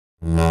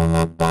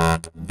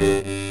Lullabot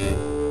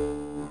video.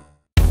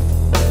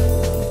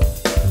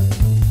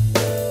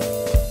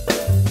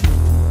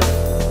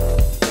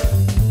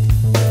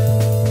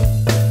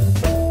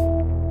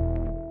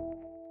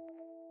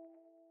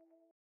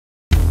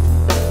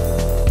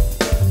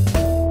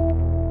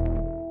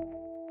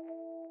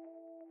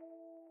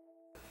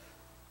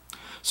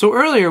 So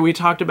earlier we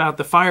talked about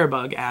the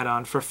Firebug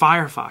add-on for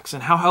Firefox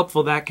and how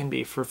helpful that can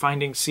be for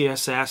finding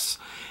CSS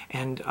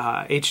and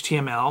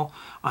HTML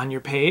on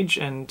your page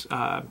and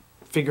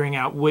figuring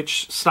out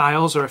which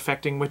styles are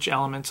affecting which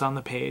elements on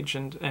the page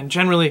and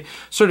generally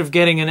sort of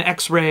getting an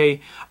X-ray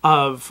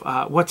of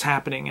what's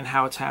happening and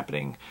how it's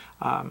happening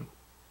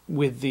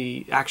with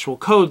the actual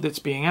code that's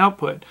being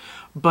output.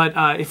 But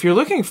if you're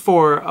looking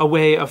for a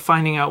way of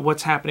finding out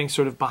what's happening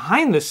sort of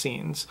behind the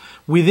scenes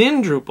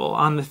within Drupal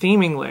on the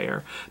theming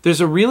layer, there's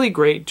a really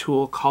great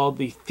tool called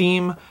the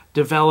Theme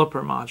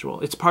Developer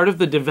module. It's part of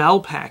the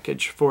Devel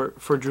package for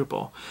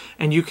Drupal.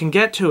 And you can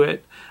get to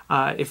it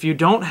if you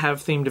don't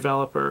have Theme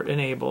Developer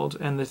enabled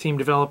and the Theme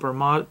Developer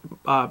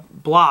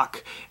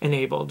block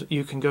enabled.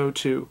 You can go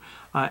to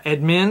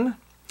Admin,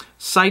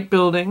 Site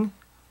Building,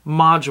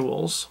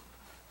 Modules,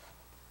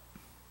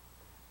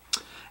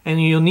 and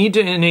you'll need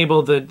to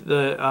enable the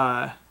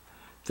Devel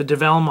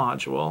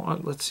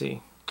module. Let's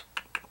see.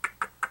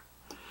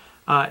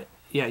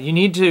 Yeah, you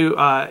need to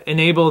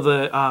enable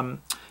the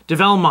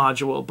Devel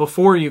module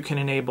before you can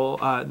enable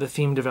the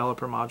Theme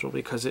Developer module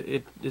because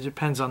it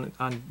depends on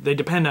they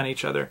depend on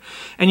each other.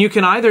 And you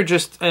can either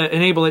just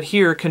enable it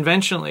here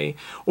conventionally,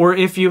 or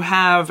if you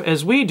have,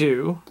 as we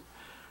do,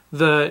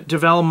 the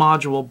Devel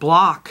module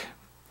block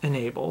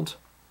enabled,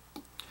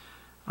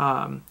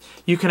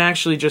 you can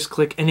actually just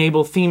click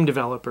Enable Theme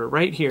Developer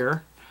right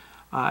here,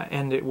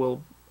 and it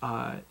will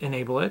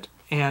enable it.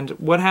 And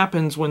what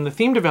happens when the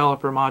Theme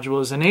Developer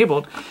module is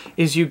enabled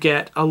is you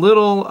get a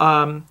little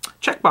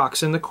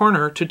checkbox in the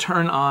corner to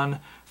turn on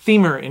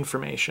themer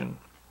information.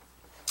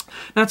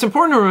 Now it's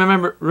important to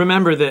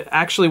remember that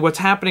actually what's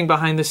happening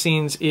behind the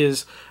scenes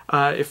is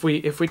if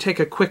we take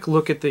a quick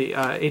look at the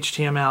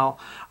HTML,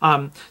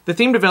 the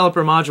Theme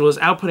Developer module is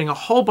outputting a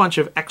whole bunch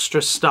of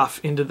extra stuff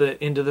into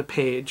the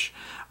page.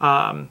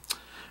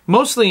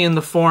 Mostly in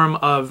the form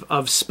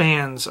of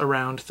spans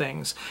around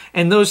things.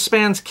 And those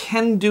spans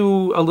can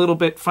do a little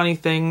bit funny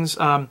things.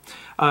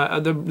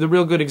 The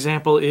real good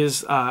example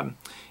is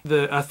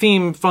the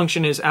theme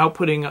function is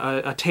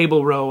outputting a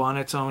table row on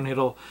its own.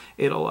 It'll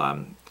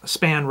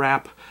span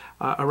wrap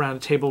around a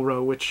table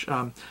row, which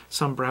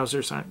some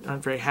browsers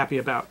aren't very happy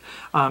about.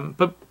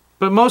 But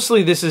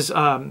mostly this is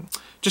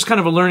just kind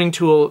of a learning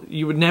tool.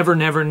 You would never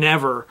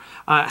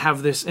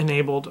have this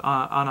enabled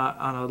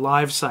on a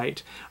live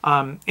site.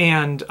 You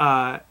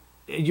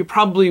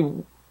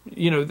probably,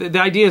 the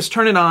idea is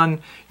turn it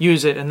on,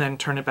 use it, and then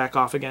turn it back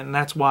off again. And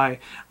that's why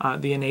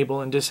the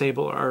enable and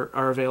disable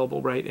are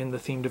available right in the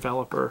Theme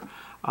Developer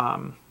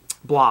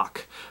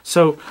block.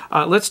 So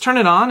let's turn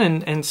it on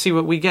and see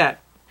what we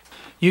get.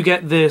 You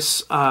get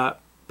this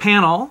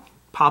panel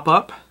pop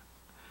up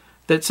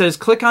that says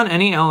click on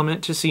any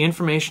element to see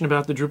information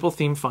about the Drupal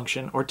theme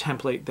function or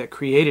template that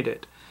created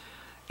it.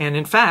 And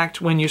in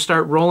fact, when you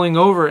start rolling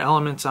over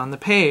elements on the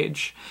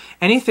page,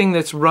 anything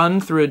that's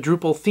run through a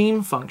Drupal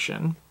theme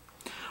function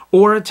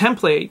or a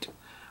template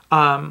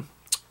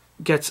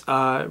gets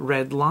a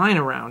red line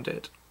around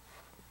it.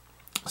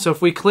 So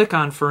if we click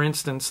on, for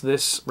instance,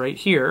 this right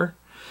here,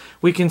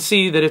 we can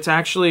see that it's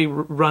actually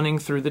running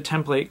through the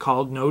template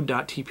called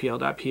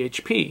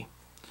node.tpl.php.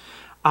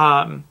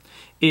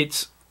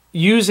 It's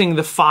using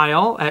the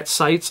file at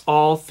sites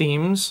all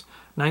themes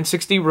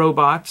 960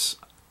 robots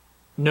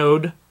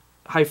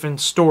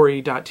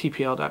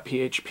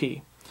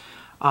node-story.tpl.php.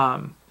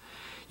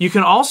 You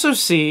can also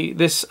see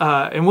this,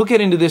 and we'll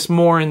get into this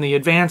more in the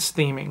advanced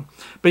theming,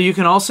 but you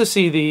can also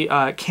see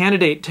the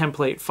candidate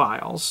template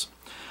files,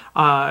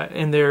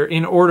 and they're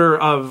in order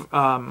of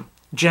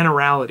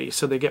generality,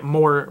 so they get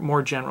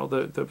more general.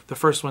 The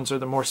first ones are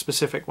the more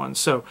specific ones.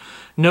 So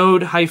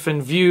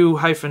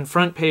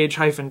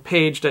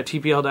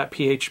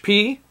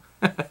node-view-page-page.tpl.php,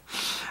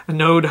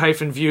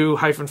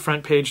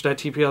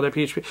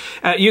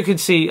 node-view-frontpage.tpl.php. You can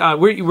see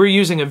we're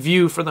using a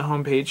view for the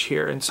home page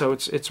here, and so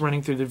it's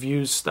running through the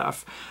views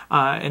stuff,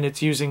 and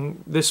it's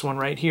using this one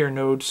right here,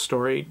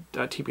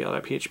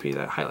 node-story.tpl.php.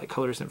 That highlight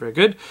color isn't very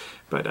good,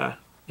 but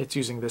it's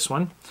using this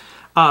one.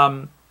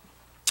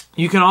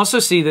 You can also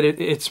see that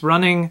it's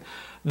running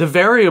the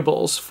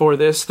variables for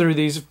this through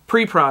these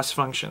preprocess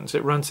functions.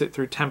 It runs it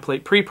through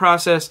template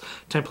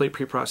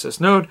preprocess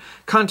node,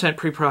 content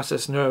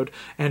preprocess node,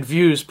 and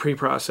views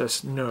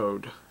preprocess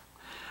node.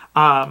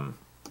 And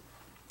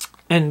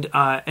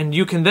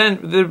you can then,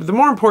 the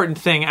more important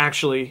thing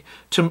actually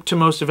to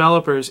most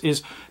developers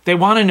is they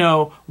want to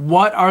know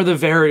what are the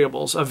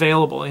variables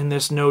available in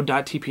this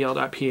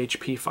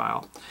node.tpl.php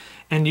file.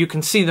 And you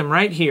can see them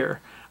right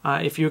here.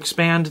 If you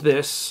expand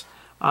this,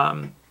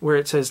 where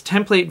it says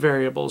template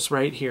variables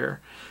right here,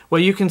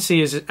 what you can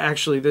see is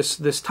actually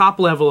this top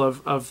level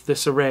of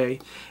this array.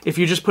 If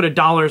you just put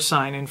a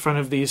 $sign in front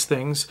of these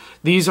things,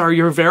 these are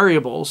your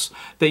variables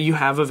that you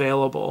have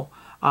available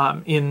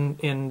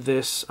in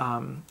this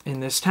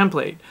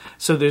template.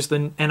 So there's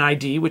the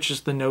NID, which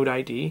is the node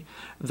ID,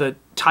 the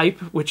type,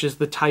 which is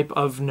the type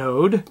of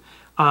node,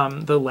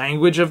 the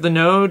language of the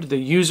node, the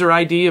user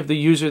ID of the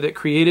user that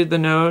created the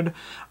node,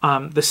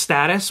 the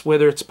status,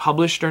 whether it's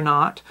published or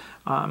not.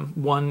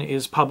 1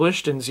 is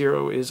published and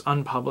 0 is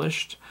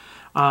unpublished.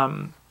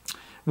 This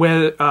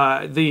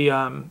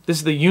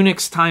is the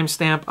Unix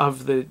timestamp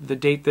of the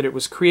date that it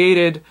was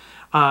created,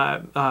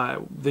 the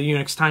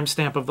Unix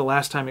timestamp of the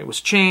last time it was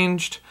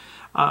changed,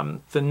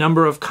 the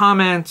number of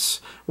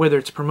comments, whether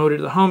it's promoted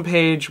to the home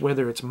page,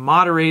 whether it's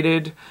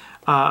moderated,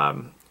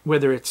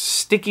 whether it's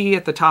sticky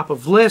at the top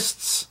of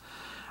lists,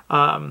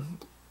 and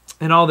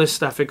all this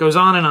stuff. It goes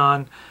on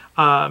and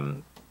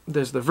on.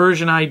 There's the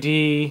version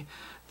ID,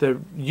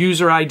 the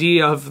user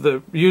ID of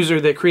the user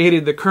that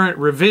created the current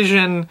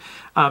revision,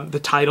 the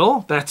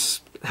title, that's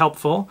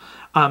helpful,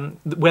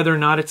 whether or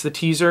not it's the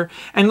teaser.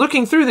 And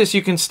looking through this,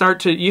 you start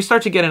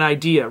to get an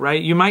idea,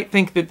 right? You might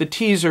think that the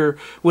teaser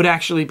would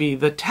actually be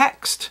the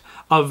text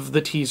of the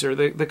teaser,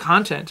 the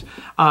content,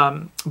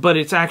 but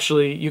it's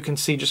actually, you can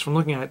see just from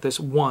looking at this,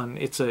 1.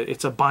 It's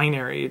a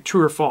binary,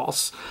 true or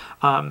false,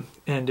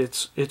 and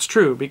it's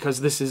true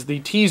because this is the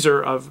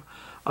teaser of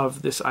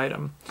this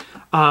item.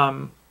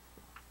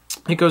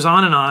 It goes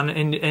on,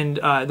 and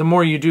the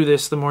more you do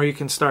this, the more you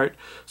can start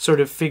sort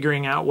of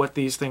figuring out what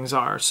these things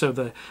are. So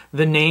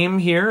the name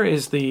here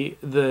is the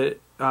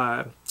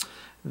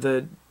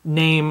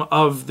name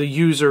of the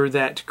user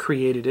that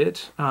created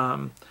it,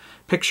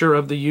 picture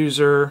of the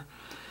user,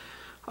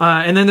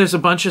 and then there's a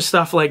bunch of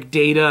stuff like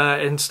data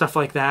and stuff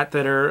like that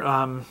that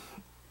are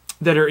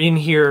in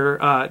here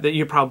that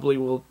you probably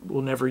will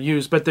never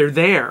use, but they're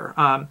there.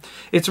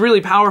 It's really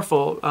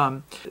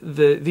powerful.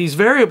 These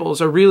variables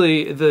are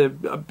really the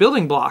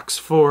building blocks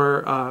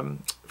for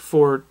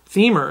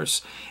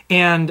themers,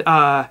 and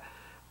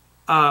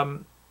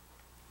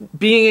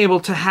being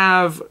able to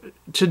have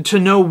to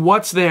know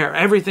what's there,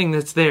 everything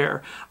that's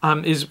there,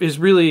 is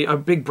really a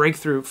big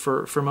breakthrough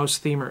for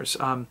most themers.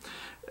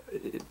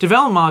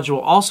 Develop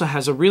module also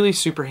has a really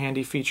super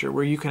handy feature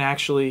where you can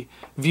actually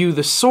view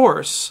the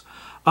source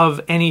of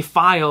any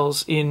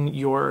files in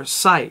your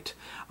site.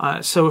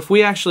 So if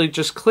we actually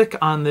just click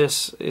on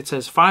this, it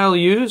says file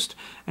used,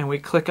 and we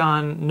click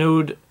on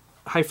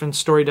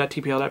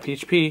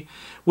node-story.tpl.php,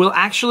 we'll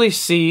actually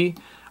see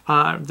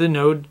the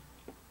node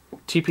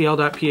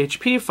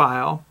tpl.php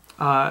file,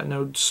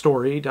 node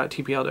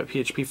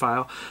story.tpl.php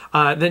file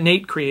that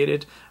Nate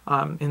created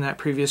in that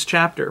previous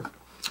chapter.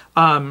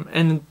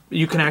 And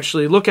you can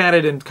actually look at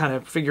it and kind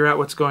of figure out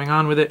what's going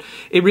on with it.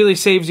 It really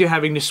saves you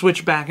having to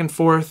switch back and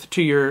forth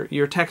to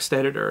your text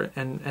editor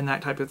and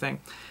that type of thing.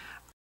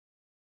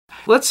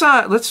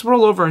 Let's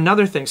roll over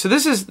another thing. So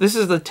this is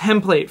the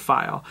template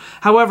file.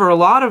 However, a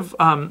lot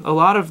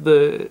of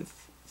the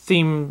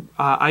theme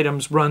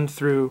items run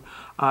through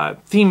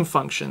theme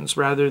functions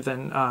rather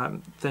than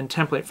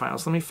template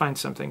files. Let me find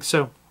something.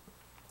 So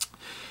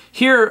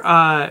here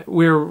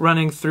we're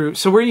running through,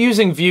 so we're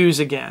using views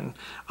again.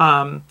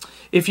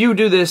 If you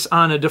do this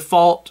on a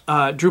default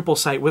Drupal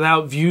site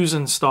without views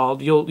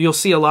installed, you'll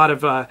see a lot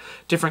of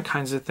different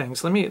kinds of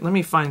things. Let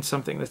me find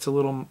something that's a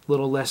little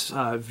less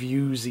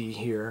viewsy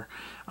here.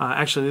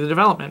 Actually, the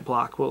development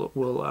block will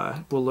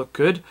look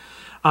good.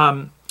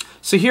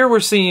 So here we're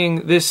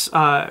seeing this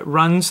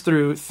runs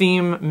through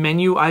theme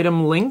menu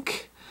item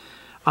link.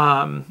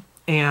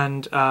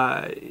 And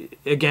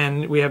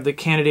again, we have the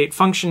candidate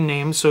function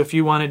name. So if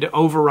you wanted to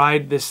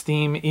override this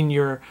theme in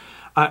your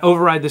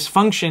override this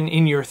function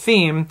in your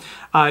theme,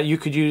 you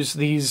could use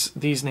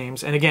these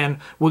names. And again,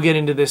 we'll get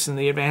into this in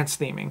the advanced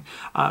theming.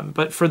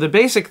 But for the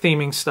basic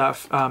theming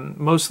stuff,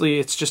 mostly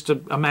it's just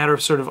a matter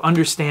of sort of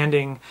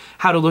understanding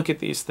how to look at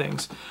these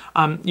things.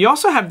 You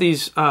also have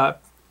these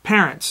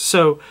parents.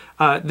 So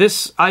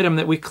this item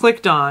that we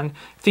clicked on,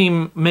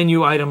 theme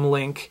menu item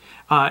link,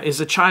 is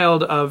a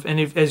child of, and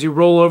as you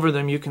roll over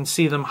them, you can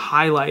see them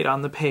highlight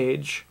on the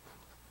page.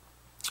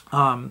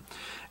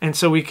 And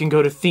so we can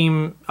go to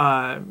theme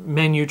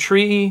menu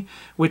tree,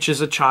 which is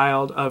a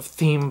child of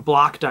theme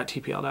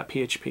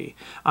block.tpl.php.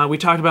 We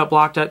talked about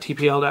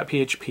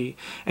block.tpl.php,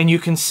 and you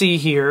can see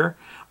here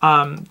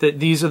that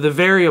these are the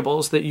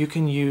variables that you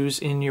can use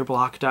in your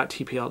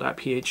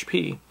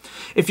block.tpl.php.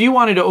 If you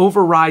wanted to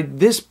override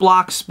this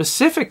block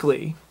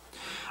specifically,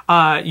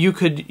 you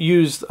could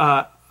use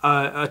a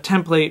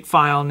template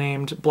file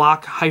named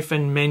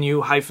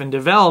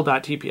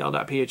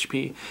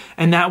block-menu-devel.tpl.php,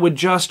 and that would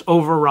just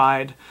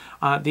override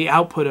the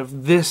output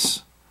of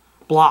this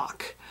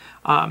block,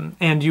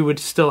 and you would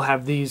still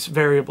have these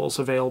variables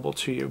available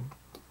to you.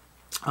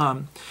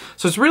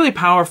 So it's really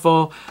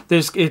powerful.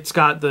 It's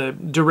got the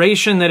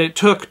duration that it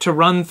took to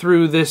run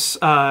through this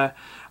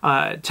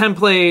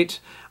template,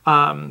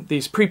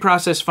 these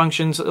pre-processed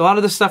functions. A lot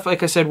of the stuff,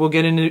 like I said, we'll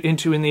get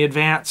into in the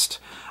advanced.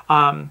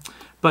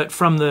 but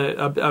from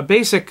a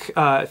basic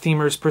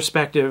themer's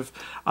perspective,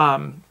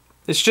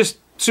 it's just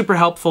super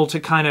helpful to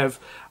kind of,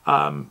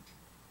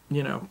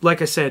 you know,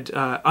 like I said,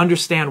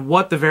 understand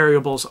what the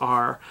variables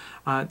are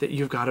that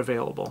you've got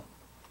available.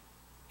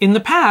 In the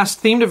past,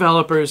 theme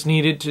developers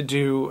needed to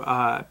do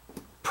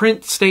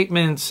print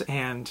statements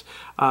and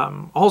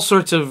all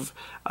sorts of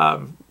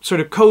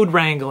sort of code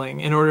wrangling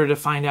in order to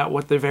find out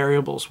what the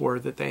variables were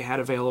that they had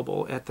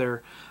available at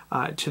their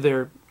to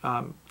their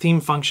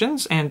theme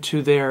functions and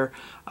to their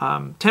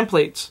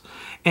templates.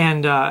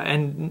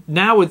 And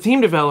now with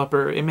Theme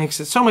Developer, it makes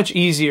it so much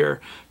easier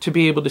to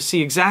be able to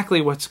see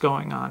exactly what's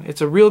going on.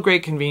 It's a real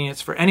great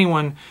convenience for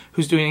anyone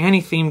who's doing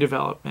any theme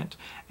development,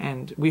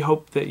 and we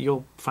hope that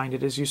you'll find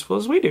it as useful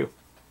as we do.